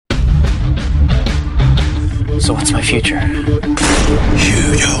So what's my future? You don't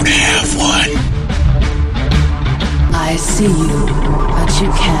have one. I see you, but you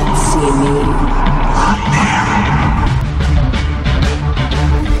can't see me.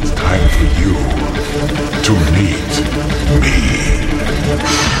 It's time for you to meet me.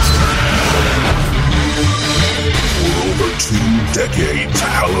 For over 2 decades,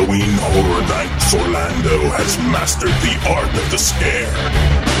 Halloween Horror Nights Orlando has mastered the art of the scare.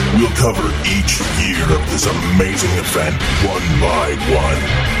 We'll cover each year of this amazing event one by one,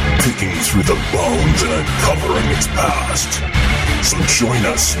 picking through the bones and uncovering its past. So join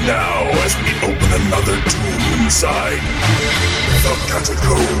us now as we open another tomb inside the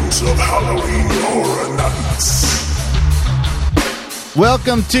catacombs of Halloween Horror Nights.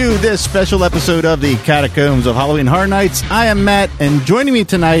 Welcome to this special episode of the Catacombs of Halloween Horror Nights. I am Matt, and joining me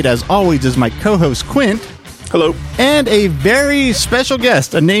tonight, as always, is my co-host Quint. Hello. And a very special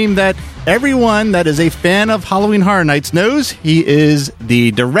guest, a name that everyone that is a fan of Halloween Horror Nights knows. He is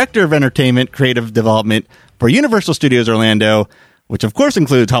the Director of Entertainment Creative Development for Universal Studios Orlando, which of course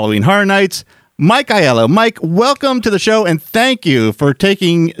includes Halloween Horror Nights. Mike Aiello. Mike, welcome to the show, and thank you for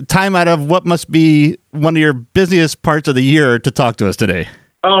taking time out of what must be one of your busiest parts of the year to talk to us today.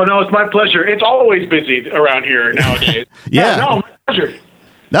 Oh, no, it's my pleasure. It's always busy around here nowadays. Yeah. No, my pleasure.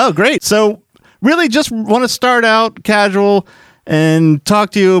 No, great. So really just want to start out casual and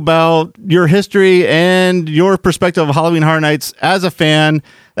talk to you about your history and your perspective of Halloween Horror Nights as a fan.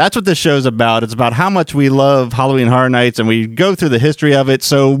 That's what this show's about. It's about how much we love Halloween Horror Nights, and we go through the history of it.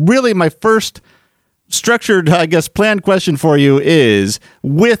 So really my first structured, I guess, planned question for you is,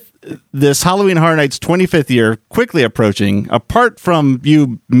 with this Halloween Horror Nights 25th year quickly approaching, apart from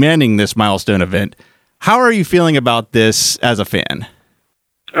you manning this milestone event, how are you feeling about this as a fan?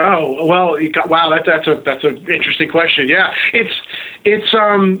 Oh, well, wow, that's an interesting question. Yeah, it's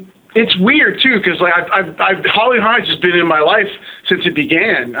weird too, because like Halloween Horror Nights has been in my life since it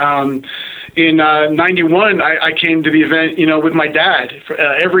began. In 91, I came to the event, with my dad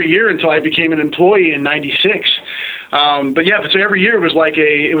every year until I became an employee in 96. But yeah, so every year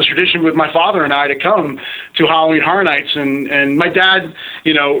it was tradition with my father and I to come to Halloween Horror Nights, and my dad,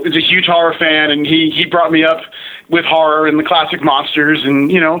 is a huge horror fan, and he brought me up with horror and the classic monsters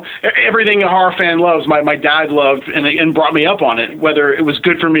and, everything a horror fan loves, my dad loved and brought me up on it, whether it was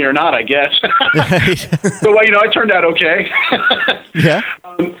good for me or not, I guess. So, it turned out okay. Yeah.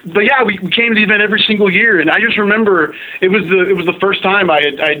 But yeah, we came to the event every single year, and I just remember it was the first time I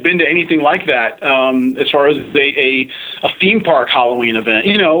had been to anything like that, as far as a theme park Halloween event.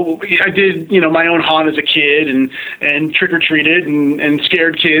 I did, my own haunt as a kid and trick-or-treated and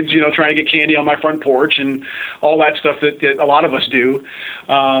scared kids, trying to get candy on my front porch and all that stuff that a lot of us do.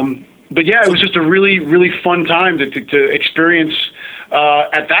 But yeah, it was just a really, really fun time to experience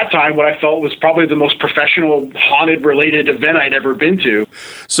at that time what I felt was probably the most professional haunted related event I'd ever been to.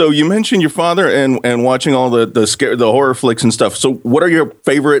 So you mentioned your father and watching all the horror flicks and stuff. So what are your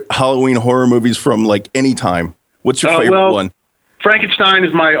favorite Halloween horror movies from like any time? What's your favorite one? Frankenstein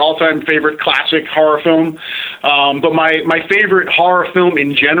is my all-time favorite classic horror film, but my favorite horror film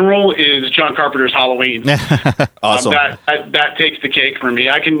in general is John Carpenter's Halloween. Awesome. That takes the cake for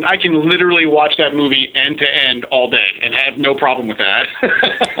me. I can literally watch that movie end to end all day and have no problem with that.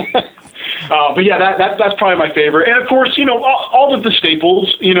 But yeah, that's probably my favorite. And of course, all of the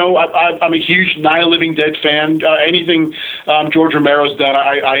staples. I'm a huge Night of the Living Dead fan. Anything George Romero's done,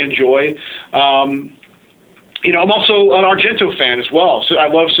 I enjoy. I'm also an Argento fan as well. So I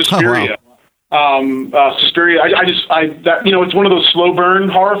love Suspiria. Oh, wow. Suspiria. It's one of those slow burn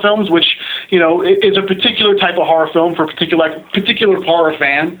horror films, which is a particular type of horror film for a particular horror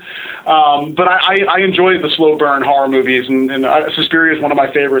fan. But I enjoy the slow burn horror movies, and Suspiria is one of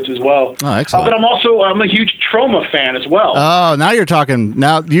my favorites as well. Oh, excellent. But I'm a huge Trauma fan as well. Oh, now you're talking.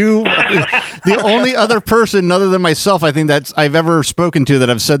 Now you, the only other person other than myself, I think that I've ever spoken to that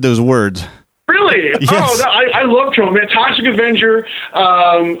have said those words. Really? Yes. Oh, I love Trauma, man. Toxic Avenger,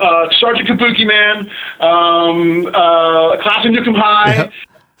 Sergeant Kabuki Man, Class of Nukem High. Yep.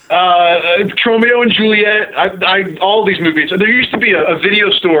 Romeo and Juliet, all these movies. There used to be a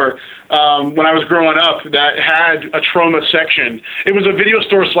video store when I was growing up that had a trauma section. It was a video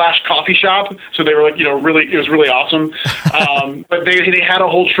store / coffee shop, so they were like, really, it was really awesome. But they had a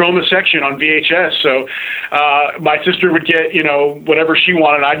whole trauma section on VHS. So my sister would get, whatever she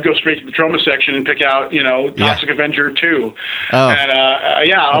wanted. I'd go straight to the trauma section and pick out, Toxic Avenger 2. Oh. And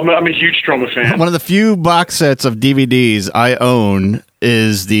I'm a huge trauma fan. One of the few box sets of DVDs I own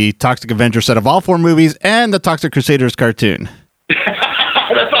is the Toxic Avenger set of all 4 movies and the Toxic Crusaders cartoon.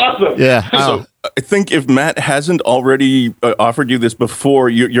 That's awesome. Yeah. So I think if Matt hasn't already offered you this before,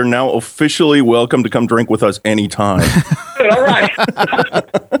 you're now officially welcome to come drink with us anytime. All right.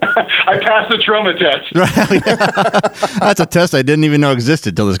 I passed the trauma test. That's a test I didn't even know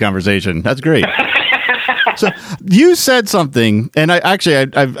existed till this conversation. That's great. So you said something, and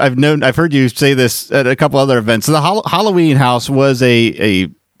I've heard you say this at a couple other events. So the Halloween house was I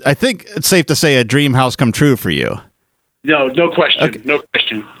think it's safe to say, a dream house come true for you. No question. Okay. No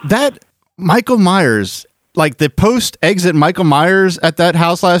question. That Michael Myers, like the post-exit Michael Myers at that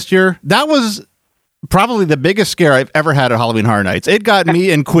house last year, that was probably the biggest scare I've ever had at Halloween Horror Nights. It got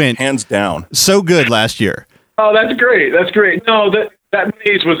me and Quint hands down so good last year. Oh, that's great. That's great. No, that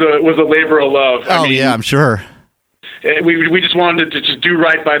maze was a labor of love. I mean, yeah, I'm sure. We just wanted to just do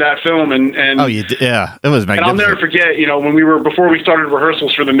right by that film, and yeah, it was magnificent. And I'll never forget, before we started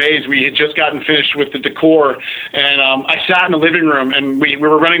rehearsals for the maze, we had just gotten finished with the decor, and I sat in the living room, and we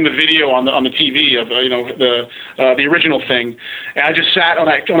were running the video on the TV of the original thing, and I just sat on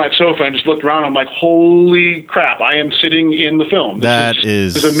that sofa and just looked around. I'm like, holy crap, I am sitting in the film. This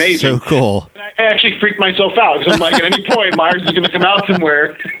is amazing. So cool. And I actually freaked myself out because I'm like, at any point Myers is going to come out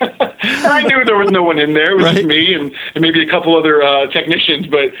somewhere, and I knew there was no one in there. It was just me and maybe a couple other technicians,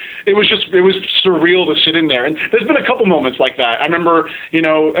 but it was surreal to sit in there. And there's been a couple moments like that. I remember,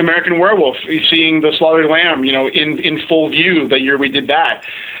 American Werewolf, seeing the slaughtered lamb, in full view the year we did that.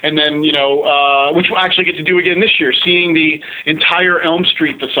 And then, which we'll actually get to do again this year, seeing the entire Elm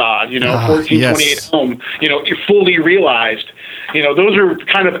Street facade, 1428 Elm, fully realized. Those are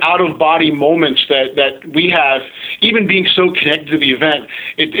kind of out-of-body moments that we have, even being so connected to the event.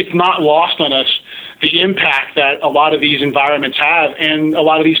 It's not lost on us the impact that a lot of these environments have and a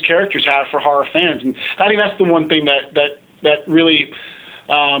lot of these characters have for horror fans. And I think that's the one thing that really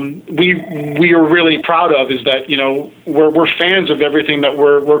we are really proud of, is that, we're fans of everything that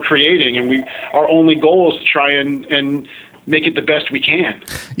we're creating, and our only goal is to try and make it the best we can.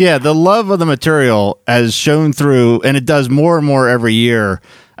 Yeah, the love of the material has shown through, and it does more and more every year.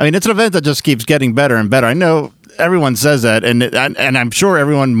 I mean, it's an event that just keeps getting better and better. I know everyone says that, and I'm sure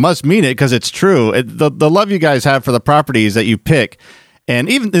everyone must mean it because it's true. The love you guys have for the properties that you pick, and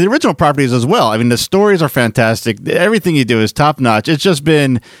even the original properties as well. I mean, the stories are fantastic. Everything you do is top notch. It's just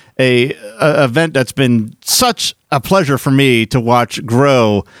been a event that's been such a pleasure for me to watch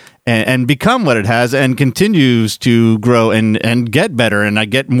grow and become what it has, and continues to grow and get better. And I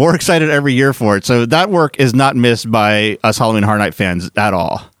get more excited every year for it. So that work is not missed by us Halloween Horror Night fans at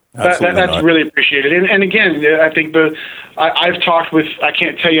all. That's really appreciated. And again, I think I've talked with, I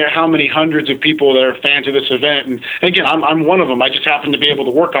can't tell you how many hundreds of people that are fans of this event. And again, I'm one of them. I just happen to be able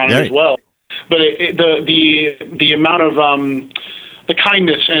to work on it as well. But the amount of the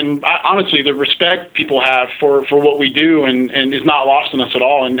kindness and honestly the respect people have for what we do and is not lost on us at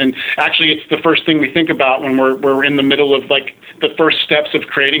all. And actually, it's the first thing we think about when we're in the middle of like the first steps of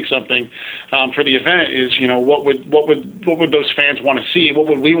creating something for the event is, what would those fans want to see? What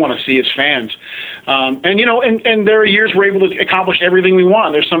would we want to see as fans? And there are years we're able to accomplish everything we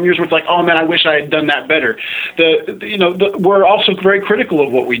want. There's some years where it's like, oh man, I wish I had done that better. We're also very critical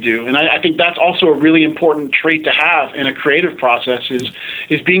of what we do. And I think that's also a really important trait to have in a creative process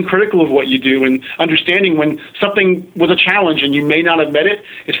is being critical of what you do and understanding when something was a challenge and you may not have met it,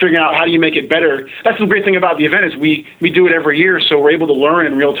 is figuring out how do you make it better. That's the great thing about the event is we do it every year, so we're able to learn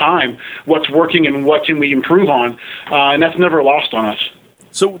in real time what's working and what can we improve on, and that's never lost on us.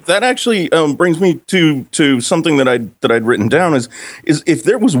 So that actually brings me to something that I'd written down is if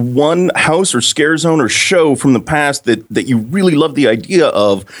there was one house or scare zone or show from the past that you really love the idea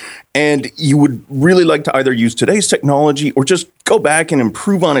of, and you would really like to either use today's technology or just go back and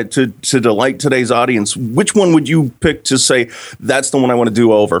improve on it to delight today's audience, which one would you pick to say that's the one I want to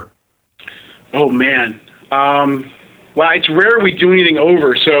do over? Oh man, well, it's rare we do anything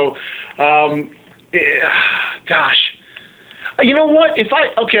over. So, gosh. You know what?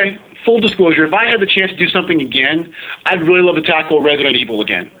 Full disclosure, if I had the chance to do something again, I'd really love to tackle Resident Evil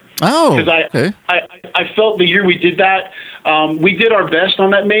again. Oh, because I felt the year we did that, we did our best on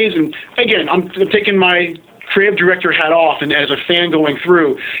that maze. And again, I'm taking my creative director hat off, and as a fan going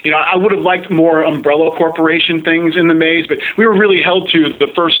through, I would have liked more Umbrella Corporation things in the maze, but we were really held to the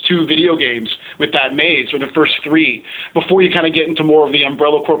first 2 video games with that maze, or the first 3, before you kind of get into more of the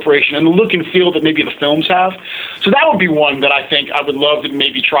Umbrella Corporation and the look and feel that maybe the films have. So that would be one that I think I would love to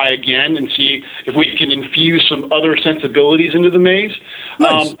maybe try again and see if we can infuse some other sensibilities into the maze.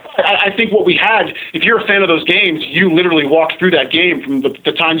 Nice. I think what we had, if you're a fan of those games, you literally walked through that game from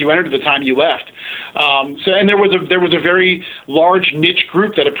the time you entered to the time you left. So and there was a very large niche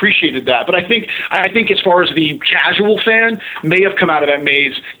group that appreciated that. But I think as far as the casual fan may have come out of that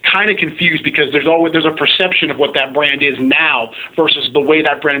maze kind of confused, because there's a perception of what that brand is now versus the way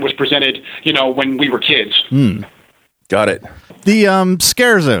that brand was presented, when we were kids. Got it. The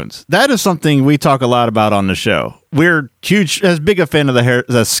scare zones. That is something we talk a lot about on the show. We're huge, as big a fan of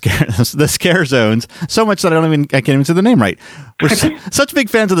the scare zones, so much that I can't even say the name right. We're such big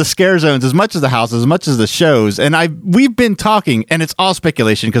fans of the scare zones, as much as the houses, as much as the shows. And we've been talking, and it's all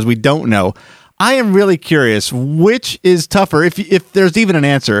speculation because we don't know. I am really curious, which is tougher, if there's even an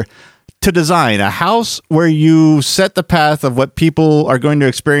answer, to design a house where you set the path of what people are going to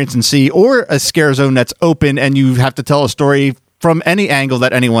experience and see, or a scare zone that's open and you have to tell a story from any angle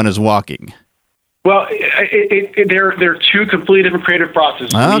that anyone is walking. Well, they're two completely different creative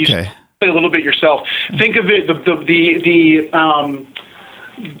processes. Okay. You say a little bit yourself. Think of it,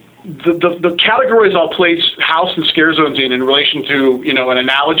 the categories I'll place house and scare zones in relation to, an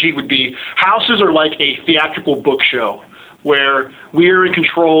analogy would be, houses are like a theatrical book show, where we're in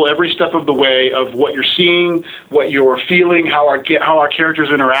control every step of the way of what you're seeing, what you're feeling, how our characters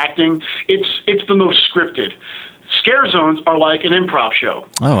are interacting. It's the most scripted. Scare zones are like an improv show.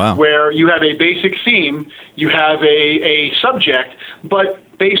 Oh, wow. Where you have a basic theme, you have a subject, but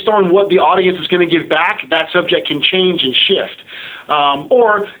based on what the audience is going to give back, that subject can change and shift.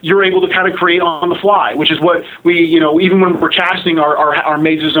 Or you're able to kind of create on the fly, which is what we, even when we're casting our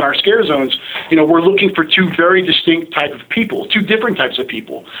mazes and our scare zones, we're looking for two very distinct types of people, two different types of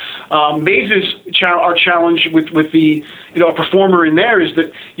people. Mazes, our challenge with the, a performer in there is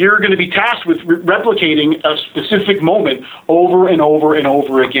that you're going to be tasked with replicating a specific moment over and over and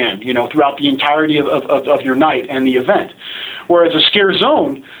over again, throughout the entirety of your night and the event. Whereas a scare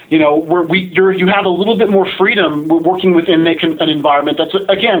zone, you have a little bit more freedom working within an environment that's,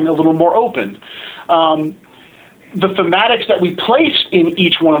 again, a little more open. The thematics that we place in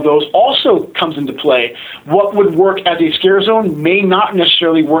each one of those also comes into play. What would work as a scare zone may not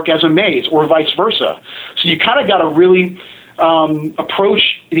necessarily work as a maze, or vice versa. So you kind of got to really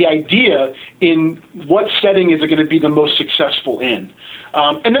approach the idea in what setting is it going to be the most successful in.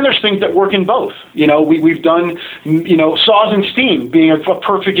 And then there's things that work in both. We've done, Saws and Steam being a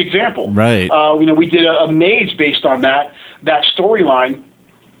perfect example. Right. We did a maze based on that storyline.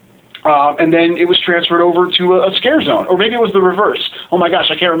 And then it was transferred over to a scare zone. Or maybe it was the reverse. Oh my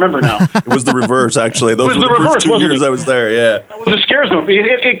gosh, I can't remember now. It was the reverse, actually. Those were the first 2 years I was there, yeah. It was the scare zone.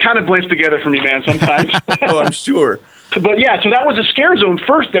 It kind of blends together for me, man, sometimes. Oh, I'm sure. But yeah, so that was a scare zone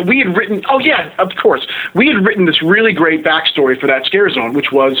first that we had written. Oh yeah, of course. We had written this really great backstory for that scare zone, which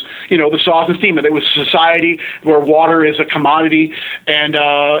was, the Saws and Steam. And it was a society where water is a commodity, and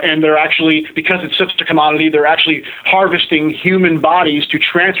they're actually, because it's such a commodity, they're actually harvesting human bodies to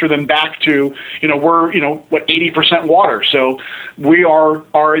transfer them back to, we're 80% water. So we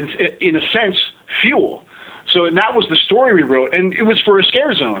are in a sense fuel. So, and that was the story we wrote, and it was for a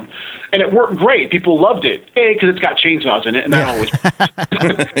scare zone, and it worked great. People loved it, because it's got chainsaws in it, and that always.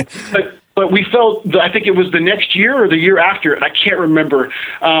 But we felt, I think it was the next year or the year after, and I can't remember.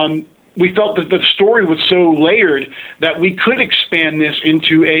 We felt that the story was so layered that we could expand this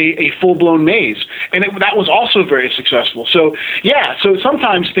into a full-blown maze, and that was also very successful. So yeah, so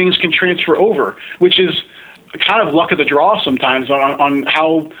sometimes things can transfer over, which is kind of luck of the draw sometimes on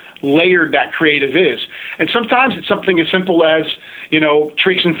how layered that creative is. And sometimes it's something as simple as,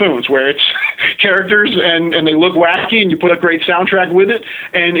 Tricks and Foons, where it's characters and they look wacky and you put a great soundtrack with it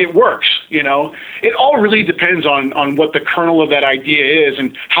and it works, It all really depends on what the kernel of that idea is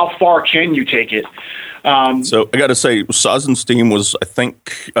and how far can you take it. So I got to say, Saws and Steam was, I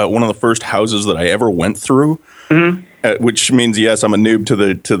think, one of the first houses that I ever went through. Mm-hmm. Which means, yes, I'm a noob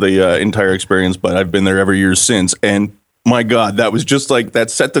to the entire experience, but I've been there every year since. And my God, that was just like,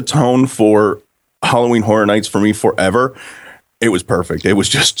 that set the tone for Halloween Horror Nights for me forever. It was perfect. It was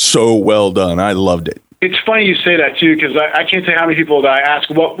just so well done. I loved it. It's funny you say that too, because I can't say how many people that I ask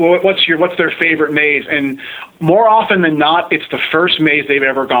what's their favorite maze, and more often than not, it's the first maze they've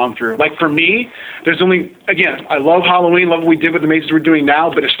ever gone through. Like for me, there's only, again, I love Halloween, love what we did with the mazes we're doing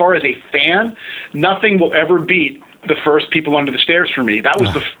now, but as far as a fan, nothing will ever beat the first People Under the Stairs for me. That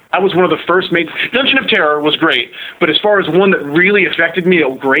was one of the first mazes. Dungeon of Terror was great, but as far as one that really affected me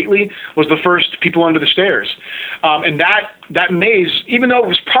greatly was the first People Under the Stairs. And that maze, even though it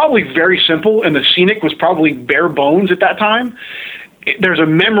was probably very simple and the scenic was probably bare bones at that time, there's a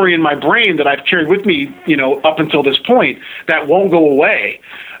memory in my brain that I've carried with me, up until this point that won't go away.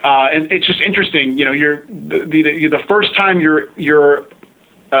 And it's just interesting, you're the first time you're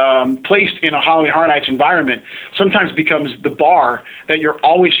placed in a Halloween Horror Nights environment sometimes becomes the bar that you're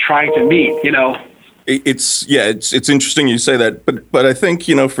always trying to meet, it's interesting you say that, but I think,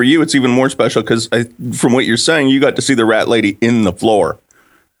 for you, it's even more special because from what you're saying, you got to see the Rat Lady in the floor.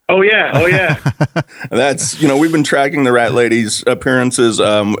 Oh yeah. That's, we've been tracking the Rat Lady's appearances.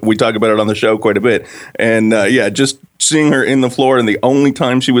 We talk about it on the show quite a bit. And just seeing her in the floor, and the only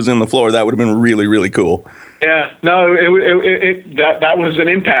time she was in the floor, that would have been really, really cool. Yeah, no, that was an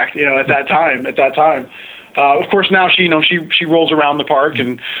impact, at that time. Of course, now she rolls around the park,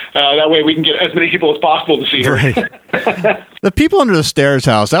 and that way we can get as many people as possible to see her. Right. The People Under the Stairs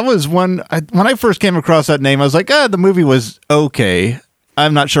house, that was one, when I first came across that name, I was like, the movie was okay.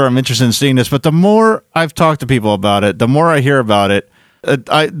 I'm not sure I'm interested in seeing this, but the more I've talked to people about it, the more I hear about it,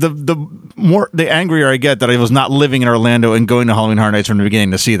 the angrier I get that I was not living in Orlando and going to Halloween Horror Nights from the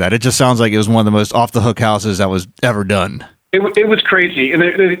beginning to see that. It just sounds like it was one of the most off the hook houses that was ever done. It was crazy, and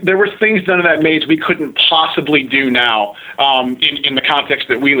there were things done in that maze we couldn't possibly do now in the context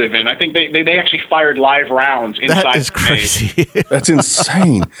that we live in. I think they actually fired live rounds inside. That is crazy. That's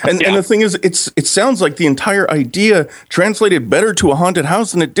insane. And the thing is, it sounds like the entire idea translated better to a haunted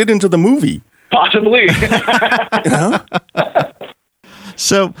house than it did into the movie. Possibly.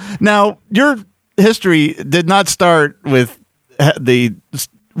 So now your history did not start with the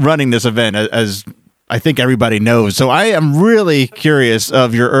running this event, as I think everybody knows. So I am really curious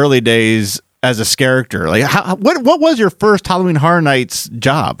of your early days as a character. Like, what was your first Halloween Horror Nights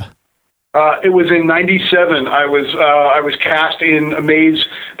job? It was in '97. I was cast in a maze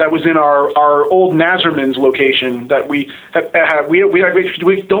that was in our old Nazarman's location that we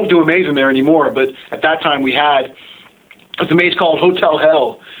don't do a maze in there anymore, but at that time we had. It's a maze called Hotel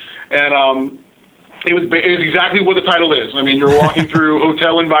Hell, and it was exactly what the title is. I mean, you're walking through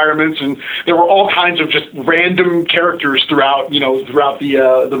hotel environments, and there were all kinds of just random characters throughout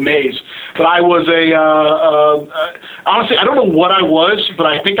the maze. But I was honestly, I don't know what I was, but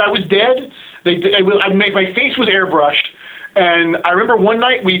I think I was dead. My face was airbrushed. And I remember one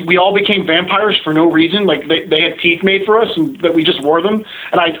night we all became vampires for no reason. Like they had teeth made for us, and that we just wore them.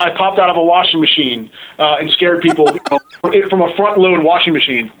 And I popped out of a washing machine and scared people from a front load washing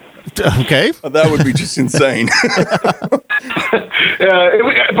machine. Okay, that would be just insane.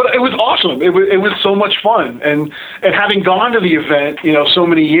 But it was awesome. It was so much fun, and having gone to the event, so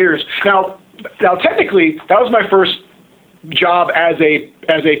many years now. Technically, that was my first job as a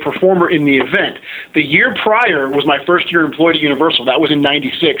performer in the event. The year prior was my first year employed at Universal. That was in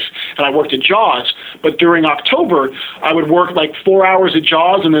 '96, and I worked at Jaws. But during October, I would work like 4 hours at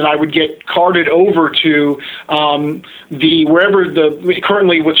Jaws, and then I would get carted over to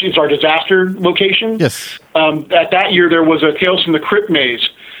currently, which is our disaster location. Yes. At that year, there was a Tales from the Crypt maze.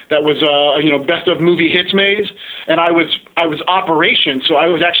 That was best of movie hits maze, and I was operations, so I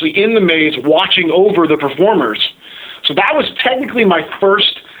was actually in the maze watching over the performers. So that was technically my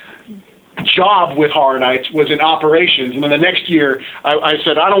first job with Horror Nights, was in operations. And then the next year, I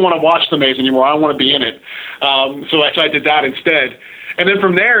said, I don't want to watch the maze anymore. I want to be in it. So I did that instead. And then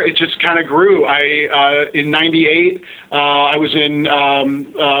from there, it just kind of grew. In '98, I was in,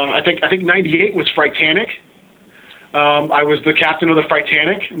 I think '98 was Frightanic. I was the captain of the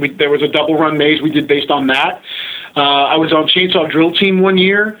Frightanic. There was a double run maze we did based on that. I was on Chainsaw Drill Team one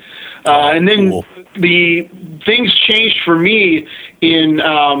year. And then cool. The things changed for me in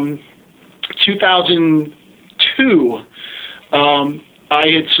 2002. I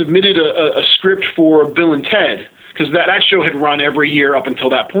had submitted a script for Bill and Ted, because that show had run every year up until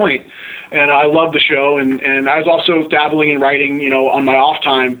that point. And I loved the show, and I was also dabbling in writing, on my off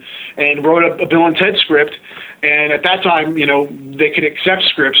time, and wrote a Bill and Ted script. And at that time, they could accept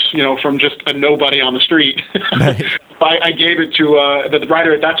scripts, from just a nobody on the street. Right. I gave it to the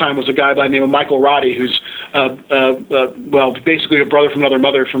writer at that time was a guy by the name of Michael Roddy, who's basically a brother from another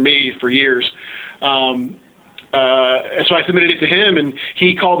mother for me for years. So I submitted it to him, and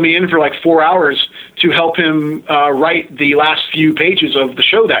he called me in for like 4 hours to help him write the last few pages of the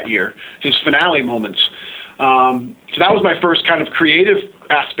show that year, his finale moments. So that was my first kind of creative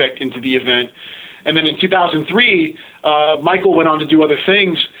aspect into the event. And then in 2003, Michael went on to do other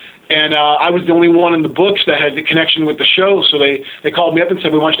things, and I was the only one in the books that had the connection with the show. So they called me up and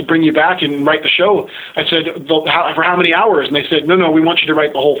said, we want you to bring you back and write the show. I said, for how many hours? And they said, no, we want you to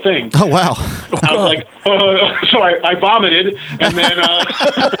write the whole thing. Oh, wow. I was like, so I vomited, and then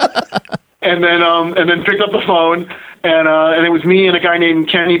and then picked up the phone, and it was me and a guy named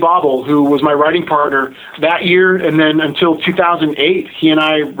Kenny Bobble, who was my writing partner that year. And then until 2008, he and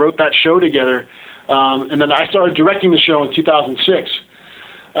I wrote that show together. And then I started directing the show in 2006,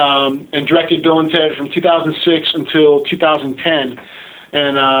 and directed Bill and Ted from 2006 until 2010.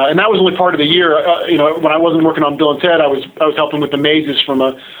 And that was only part of the year. When I wasn't working on Bill and Ted, I was helping with the mazes from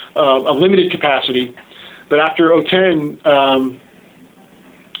a limited capacity. But after 2010,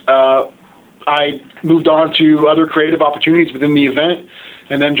 I moved on to other creative opportunities within the event.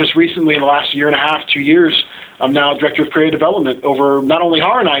 And then just recently, in the last year and a half, 2 years, I'm now director of creative development over not only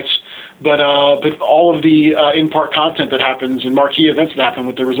Horror Nights, but all of the in-park content that happens and marquee events that happen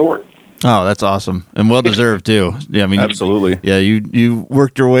with the resort. Oh, that's awesome, and well deserved too. Yeah, I mean, absolutely. You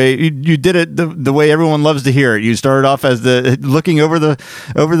worked your way. You did it the way everyone loves to hear it. You started off as looking over the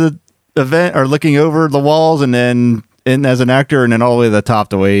event or looking over the walls, and then as an actor, and then all the way to the top.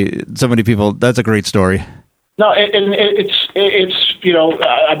 The way so many people. That's a great story. No, and it's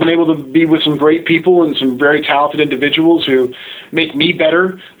I've been able to be with some great people and some very talented individuals who make me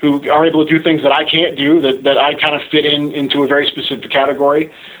better, who are able to do things that I can't do, that I kind of fit into a very specific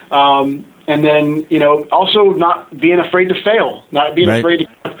category. And then, also not being afraid to fail, not being afraid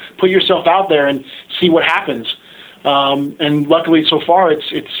to put yourself out there and see what happens. And luckily so far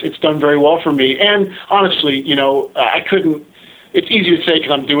it's done very well for me. And honestly, I couldn't, it's easy to say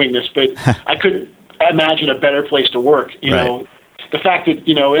because I'm doing this, but I couldn't imagine a better place to work, know. The fact that,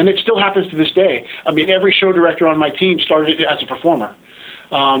 and it still happens to this day. I mean, every show director on my team started as a performer.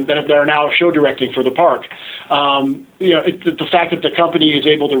 That are now show directing for the park. The fact that the company is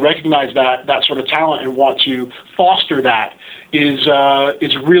able to recognize that sort of talent and want to foster that is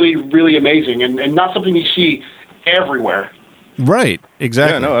really, really amazing and not something you see everywhere. Right.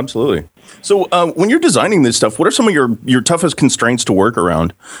 Exactly. Yeah, no, absolutely. So when you're designing this stuff, what are some of your toughest constraints to work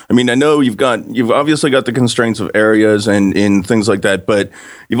around? I mean, I know you've obviously got the constraints of areas and things like that, but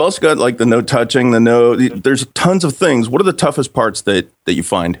you've also got like the no touching, there's tons of things. What are the toughest parts that you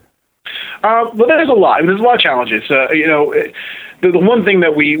find? Well, there's a lot. There's a lot of challenges. The one thing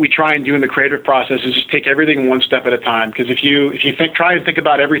that we try and do in the creative process is just take everything one step at a time. Because if you try and think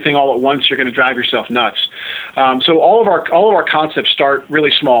about everything all at once, you're going to drive yourself nuts. So all of our concepts start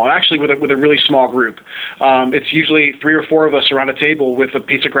really small, and actually with a really small group. It's usually 3 or 4 of us around a table with a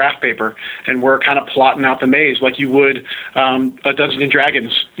piece of graph paper, and we're kind of plotting out the maze like you would a Dungeons and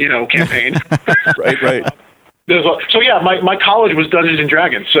Dragons, campaign. Right. So yeah, my college was Dungeons and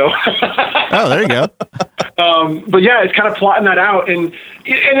Dragons. So oh, there you go. But yeah, it's kind of plotting that out, and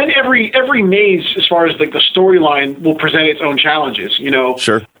then every maze, as far as like the storyline, will present its own challenges.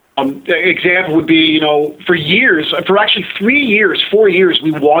 Sure. Example would be, for actually 4 years,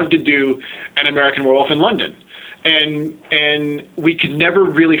 we wanted to do an American Werewolf in London. And we could never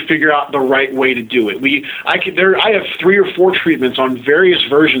really figure out the right way to do it. I have 3 or 4 treatments on various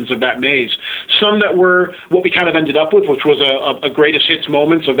versions of that maze. Some that were what we kind of ended up with, which was a greatest hits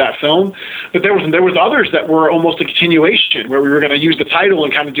moments of that film. But there was others that were almost a continuation, where we were going to use the title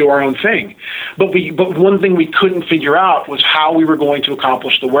and kind of do our own thing. But one thing we couldn't figure out was how we were going to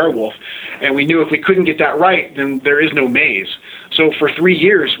accomplish the werewolf. And we knew if we couldn't get that right, then there is no maze. So for 3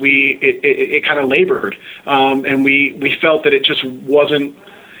 years, it kind of labored, and we felt that it just wasn't.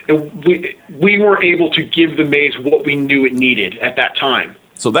 We weren't able to give the maze what we knew it needed at that time.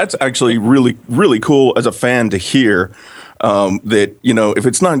 So that's actually really, really cool as a fan to hear. That if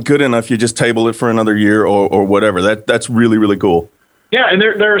it's not good enough, you just table it for another year or whatever. That's really, really cool. Yeah, and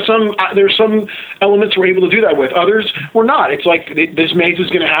there are some elements we're able to do that with. Others we're not. It's like this maze is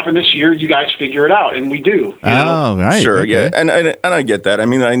going to happen this year. You guys figure it out, and we do. Oh, right. Sure, okay. yeah, and I get that. I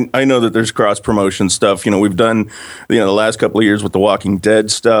mean, I know that there's cross promotion stuff. We've done the last couple of years with the Walking Dead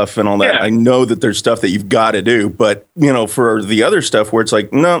stuff and all that. Yeah. I know that there's stuff that you've got to do, but for the other stuff where it's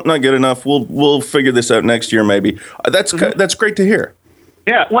like, no, not good enough. We'll figure this out next year maybe. That's great to hear.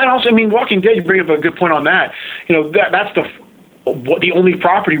 Yeah. Well, also, I mean, Walking Dead. You bring up a good point on that. That's the only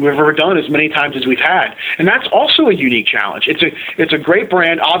property we've ever done as many times as we've had, and that's also a unique challenge. It's a great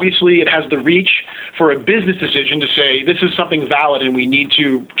brand. Obviously, it has the reach for a business decision to say this is something valid, and we need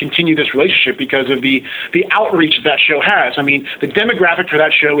to continue this relationship because of the outreach that show has. I mean, the demographic for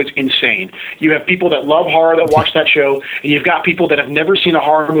that show is insane. You have people that love horror that watch that show, and you've got people that have never seen a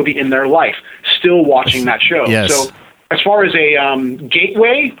horror movie in their life still watching that show. Yes. So, as far as a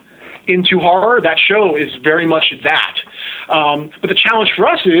gateway into horror, that show is very much that. But the challenge for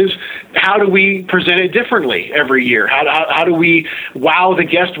us is, how do we present it differently every year? How do we wow the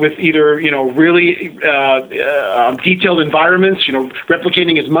guest with either really detailed environments,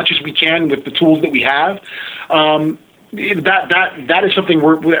 replicating as much as we can with the tools that we have. That is something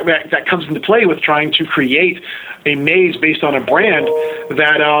that comes into play with trying to create a maze based on a brand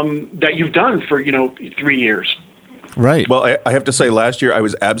that you've done for 3 years. Right. Well, I have to say, last year I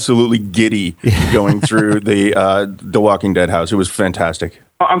was absolutely giddy going through the Walking Dead house. It was fantastic.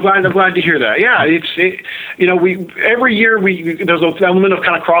 I'm glad to hear that. Yeah, every year there's an element of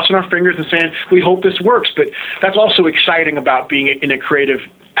kind of crossing our fingers and saying we hope this works. But that's also exciting about being in a creative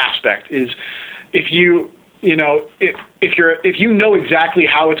aspect is if you know exactly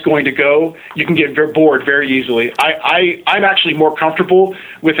how it's going to go, you can get very bored very easily. I'm actually more comfortable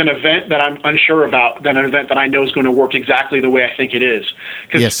with an event that I'm unsure about than an event that I know is going to work exactly the way I think it is.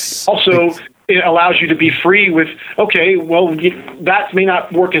 Because also it allows you to be free with, okay, well, that may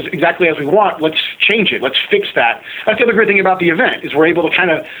not work exactly as we want. Let's change it. Let's fix that. That's the other great thing about the event is we're able to kind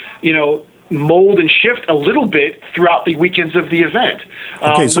of, mold and shift a little bit throughout the weekends of the event.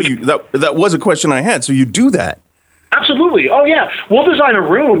 Okay, so that was a question I had. So you do that. Absolutely. Oh, yeah. We'll design a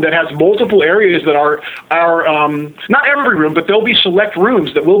room that has multiple areas that are not every room, but there'll be select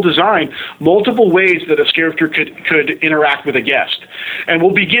rooms that we'll design multiple ways that a character could interact with a guest. And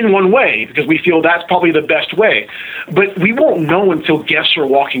we'll begin one way because we feel that's probably the best way. But we won't know until guests are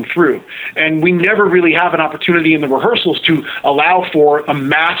walking through. And we never really have an opportunity in the rehearsals to allow for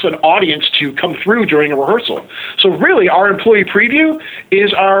an audience to come through during a rehearsal. So really, our employee preview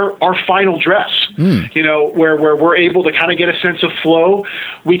is our final dress, where we're able to kind of get a sense of flow.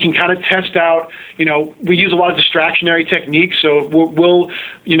 We can kind of test out, we use a lot of distractionary techniques. So we'll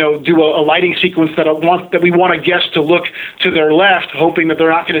do a lighting sequence that we want a guest to look to their left, hoping that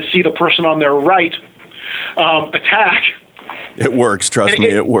they're not going to see the person on their right attack. It works. Trust me,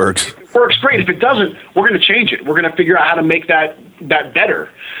 it works. It works great. If it doesn't, we're going to change it. We're going to figure out how to make that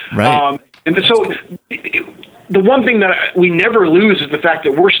better. Right. And so the one thing that we never lose is the fact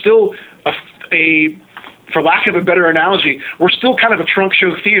that we're still for lack of a better analogy, we're still kind of a trunk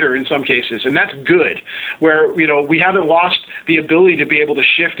show theater in some cases, and that's good, where, we haven't lost the ability to be able to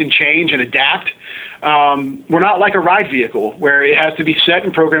shift and change and adapt. We're not like a ride vehicle where it has to be set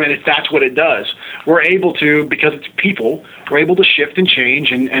and programmed, and that's what it does. We're able to, because it's people, we're able to shift and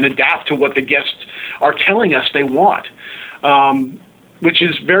change and adapt to what the guests are telling us they want, which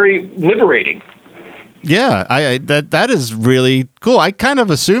is very liberating. Yeah, that is really cool. I kind of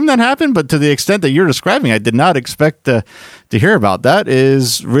assumed that happened, but to the extent that you're describing, I did not expect to hear about. That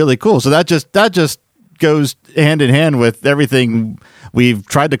is really cool. So that just goes hand in hand with everything we've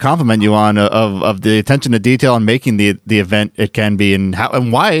tried to compliment you on of the attention to detail and making the event it can be, and how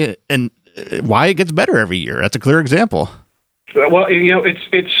and why it gets better every year. That's a clear example. Well,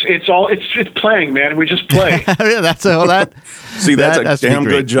 it's playing, man. We just play. Yeah, that's a damn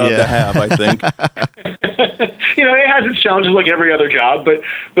good job to have, I think. It has its challenges like every other job,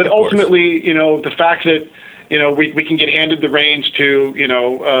 but ultimately, the fact that we can get handed the reins to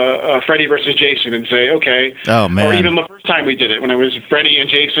Freddy versus Jason and say, okay, oh man, or even the first time we did it when it was Freddy and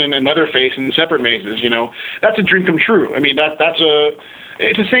Jason and Leatherface in separate mazes. That's a dream come true. I mean,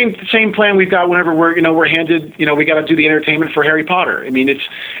 it's the same plan we've got whenever we're handed, we got to do the entertainment for Harry Potter. I mean,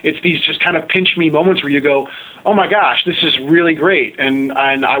 it's these just kind of pinch me moments where you go, oh my gosh, this is really great. And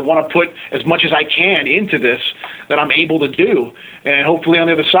I want to put as much as I can into this that I'm able to do. And hopefully on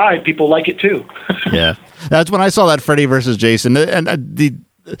the other side, people like it too. Yeah. That's when I saw that Freddy versus Jason, and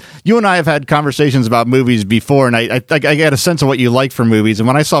you and I have had conversations about movies before, and I got a sense of what you like for movies. And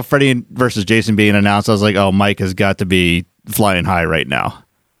when I saw Freddy versus Jason being announced, I was like, oh, Mike has got to be flying high right now.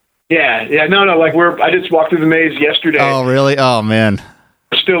 Yeah. No. Like I just walked through the maze yesterday. Oh, really? Oh, man.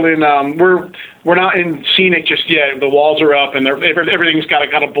 We're still in. We're not in scenic just yet. The walls are up, and everything's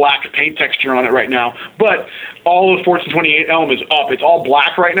got a black paint texture on it right now. But all of Fortune 28 Elm is up. It's all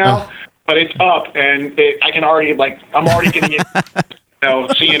black right now. Oh. But it's up, and I can already I'm already getting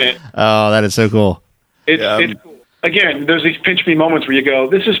it, seeing it. Oh, that is so cool. It's cool. Again, there's these pinch me moments where you go,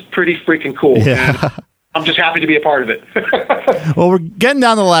 "This is pretty freaking cool." Yeah. And I'm just happy to be a part of it. Well, we're getting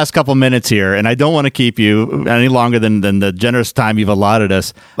down to the last couple minutes here, and I don't want to keep you any longer than the generous time you've allotted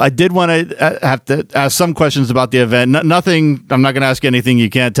us. I did want to have to ask some questions about the event. Nothing. I'm not going to ask you anything you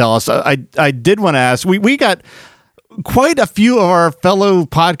can't tell us. I did want to ask. We got quite a few of our fellow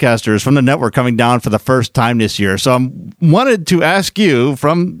podcasters from the network coming down for the first time this year. So I wanted to ask you,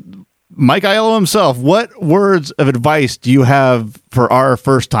 from Mike Aiello himself, what words of advice do you have for our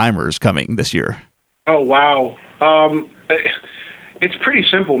first timers coming this year? Oh, wow. It's pretty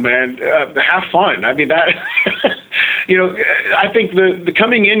simple, man. Have fun. I mean, that, I think the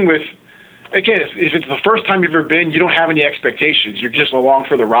coming in with, again, if it's the first time you've ever been, you don't have any expectations. You're just along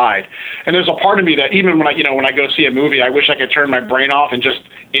for the ride. And there's a part of me that even when I go see a movie, I wish I could turn my brain off and just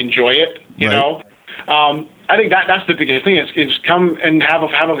enjoy it. You know, I think that's the biggest thing is come and have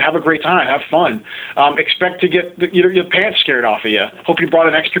a great time, have fun. Expect to get your pants scared off of you. Hope you brought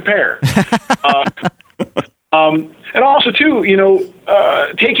an extra pair. And also, too,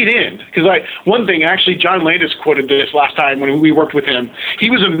 take it in. Because one thing, actually, John Landis quoted this last time when we worked with him. He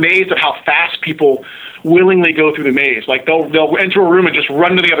was amazed at how fast people willingly go through the maze. Like, they'll enter a room and just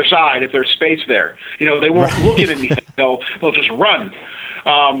run to the other side if there's space there. They won't look at anything. They'll just run.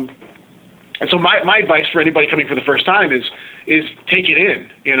 And so my advice for anybody coming for the first time is take it in.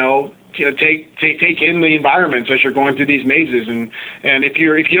 Take in the environments as you're going through these mazes, and if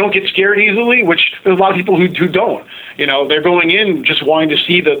you don't get scared easily, which there's a lot of people who don't, they're going in just wanting to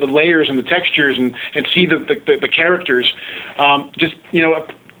see the layers and the textures and see the characters.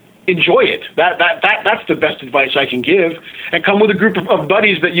 Enjoy it. That's the best advice I can give, and come with a group of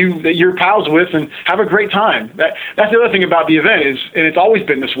buddies that you're pals with, and have a great time. That's the other thing about the event is, and it's always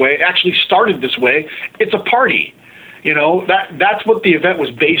been this way. It actually started this way. It's a party. That's what the event was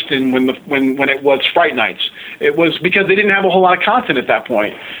based in when it was Fright Nights. It was because they didn't have a whole lot of content at that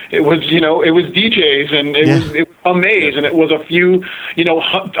point. It was DJs, and it was a maze, and it was a few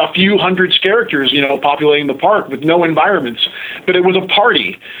hundred characters populating the park with no environments. But it was a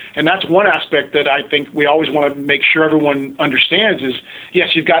party, and that's one aspect that I think we always want to make sure everyone understands is,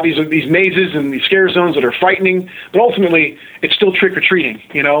 yes, you've got these mazes and these scare zones that are frightening, but ultimately it's still trick or treating.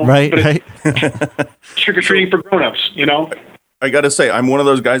 Right. Trick or treating for grown-ups. I got to say, I'm one of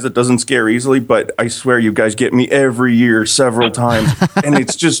those guys that doesn't scare easily, but I swear you guys get me every year several times. And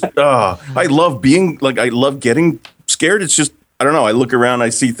it's just, I love getting scared. It's just, I don't know. I look around, I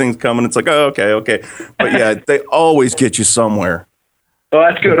see things coming. It's like, oh, okay. But yeah, they always get you somewhere. Oh,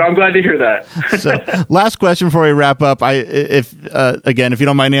 that's good. I'm glad to hear that. So, last question before we wrap up. If you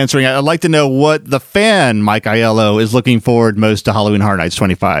don't mind answering, I'd like to know what the fan, Mike Aiello, is looking forward most to Halloween Horror Nights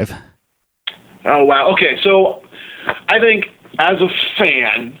 25. Oh, wow. Okay, so I think as a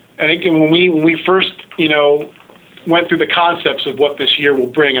fan, I think when we first, went through the concepts of what this year will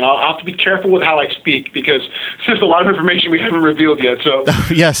bring, and I'll have to be careful with how I speak because there's a lot of information we haven't revealed yet. So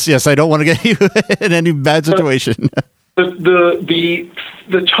yes, I don't want to get you in any bad situation. The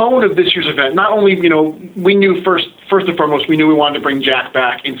tone of this year's event, not only, we knew first and foremost, we knew we wanted to bring Jack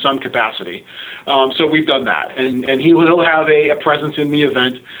back in some capacity. So we've done that, and he'll have a presence in the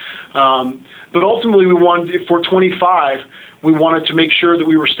event. But ultimately, we wanted, for 25, we wanted to make sure that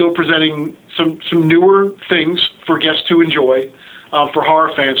we were still presenting some newer things for guests to enjoy, for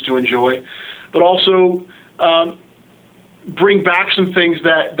horror fans to enjoy, but also bring back some things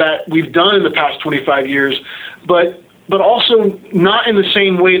that we've done in the past 25 years, but also not in the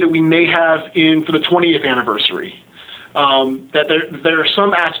same way that we may have for the 20th anniversary. That there are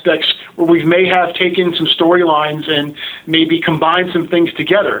some aspects where we may have taken some storylines and maybe combined some things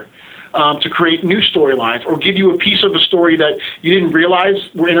together to create new storylines, or give you a piece of the story that you didn't realize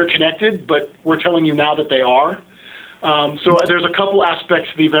were interconnected, but we're telling you now that they are. So there's a couple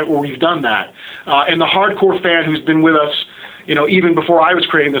aspects of the event where we've done that. And the hardcore fan who's been with us, even before I was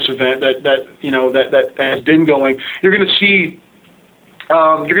creating this event, that has been going, you're going to see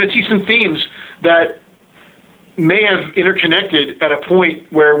some themes that may have interconnected at a point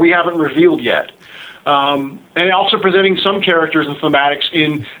where we haven't revealed yet. And also presenting some characters and thematics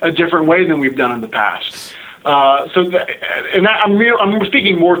in a different way than we've done in the past. I'm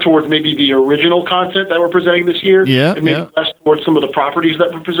speaking more towards maybe the original content that we're presenting this year, and maybe less towards some of the properties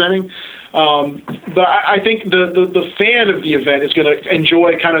that we're presenting. But I think the fan of the event is going to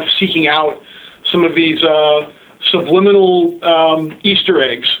enjoy kind of seeking out some of these subliminal Easter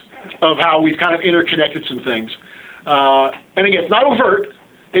eggs of how we've kind of interconnected some things. And again, it's not overt.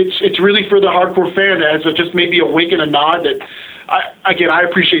 It's really for the hardcore fan as just maybe a wink and a nod that, I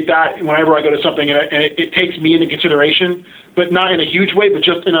appreciate that whenever I go to something and it takes me into consideration, but not in a huge way, but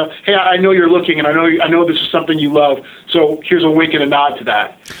just in a, hey, I know you're looking and I know this is something you love, so here's a wink and a nod to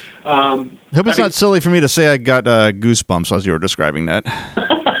that. I hope it's not silly for me to say I got goosebumps as you were describing that.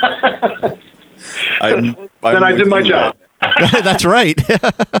 Then I did my job. That's right.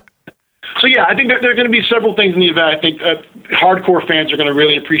 So yeah, I think there are going to be several things in the event I think hardcore fans are going to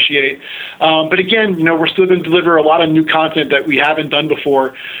really appreciate. But again, we're still going to deliver a lot of new content that we haven't done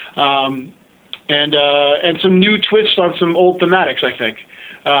before, and some new twists on some old thematics. I think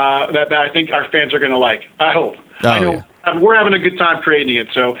that I think our fans are going to like. I hope. I know. Yeah. We're having a good time creating it,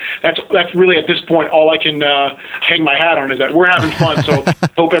 so that's really at this point all I can hang my hat on is that we're having fun. So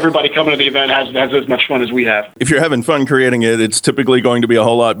hope everybody coming to the event has as much fun as we have. If you're having fun creating it, it's typically going to be a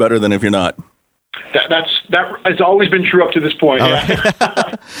whole lot better than if you're not. That has always been true up to this point.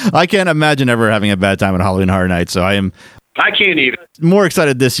 Yeah. I can't imagine ever having a bad time at Halloween Horror Nights, so I am I can't eat it. More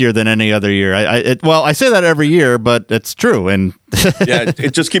excited this year than any other year. I say that every year, but it's true. And yeah,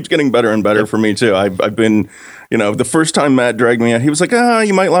 it just keeps getting better and better for me too. I've been, the first time Matt dragged me out, he was like,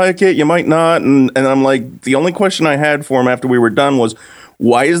 you might like it, you might not. And I'm like, the only question I had for him after we were done was,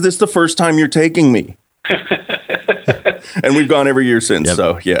 why is this the first time you're taking me? And we've gone every year since. Yep.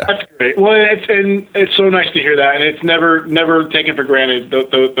 So yeah, that's great. Well, it's so nice to hear that, and it's never taken for granted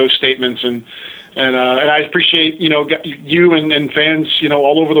those statements, and I appreciate you and fans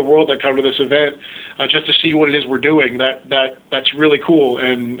all over the world that come to this event just to see what it is we're doing. That's really cool,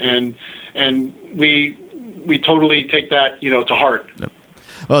 and we totally take that to heart. Yep.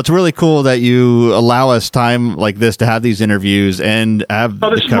 Well, it's really cool that you allow us time like this to have these interviews and have. Oh,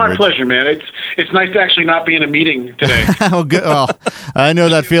 this is my pleasure, man. It's nice to actually not be in a meeting today. Oh, good. Well, I know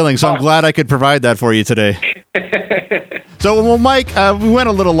that feeling, so I'm glad I could provide that for you today. So, Mike, we went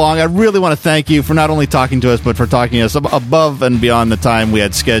a little long. I really want to thank you for not only talking to us, but for talking to us above and beyond the time we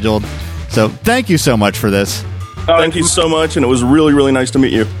had scheduled. So, thank you so much for this. Thank you so much, and it was really, really nice to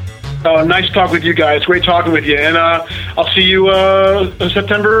meet you. Nice talk with you guys. Great talking with you. And I'll see you in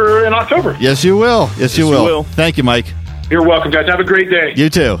September and October. Yes, you will. Yes, you will. Thank you, Mike. You're welcome, guys. Have a great day. You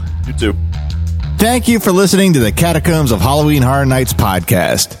too. You too. Thank you for listening to the Catacombs of Halloween Horror Nights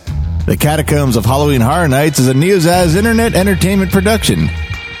podcast. The Catacombs of Halloween Horror Nights is a Neozaz internet entertainment production.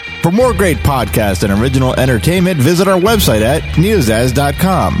 For more great podcasts and original entertainment, visit our website at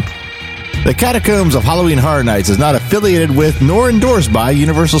neozaz.com. The Catacombs of Halloween Horror Nights is not affiliated with nor endorsed by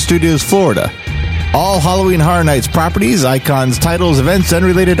Universal Studios Florida. All Halloween Horror Nights properties, icons, titles, events, and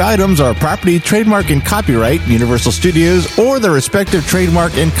related items are property, trademark, and copyright Universal Studios or their respective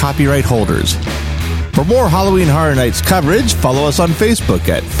trademark and copyright holders. For more Halloween Horror Nights coverage, follow us on Facebook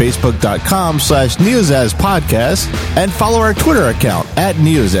at facebook.com/Neozaz Podcast and follow our Twitter account at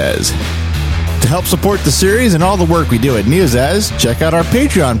Neozaz. To help support the series and all the work we do at Neozaz, check out our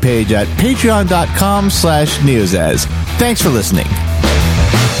Patreon page at patreon.com/Neozaz. Thanks for listening.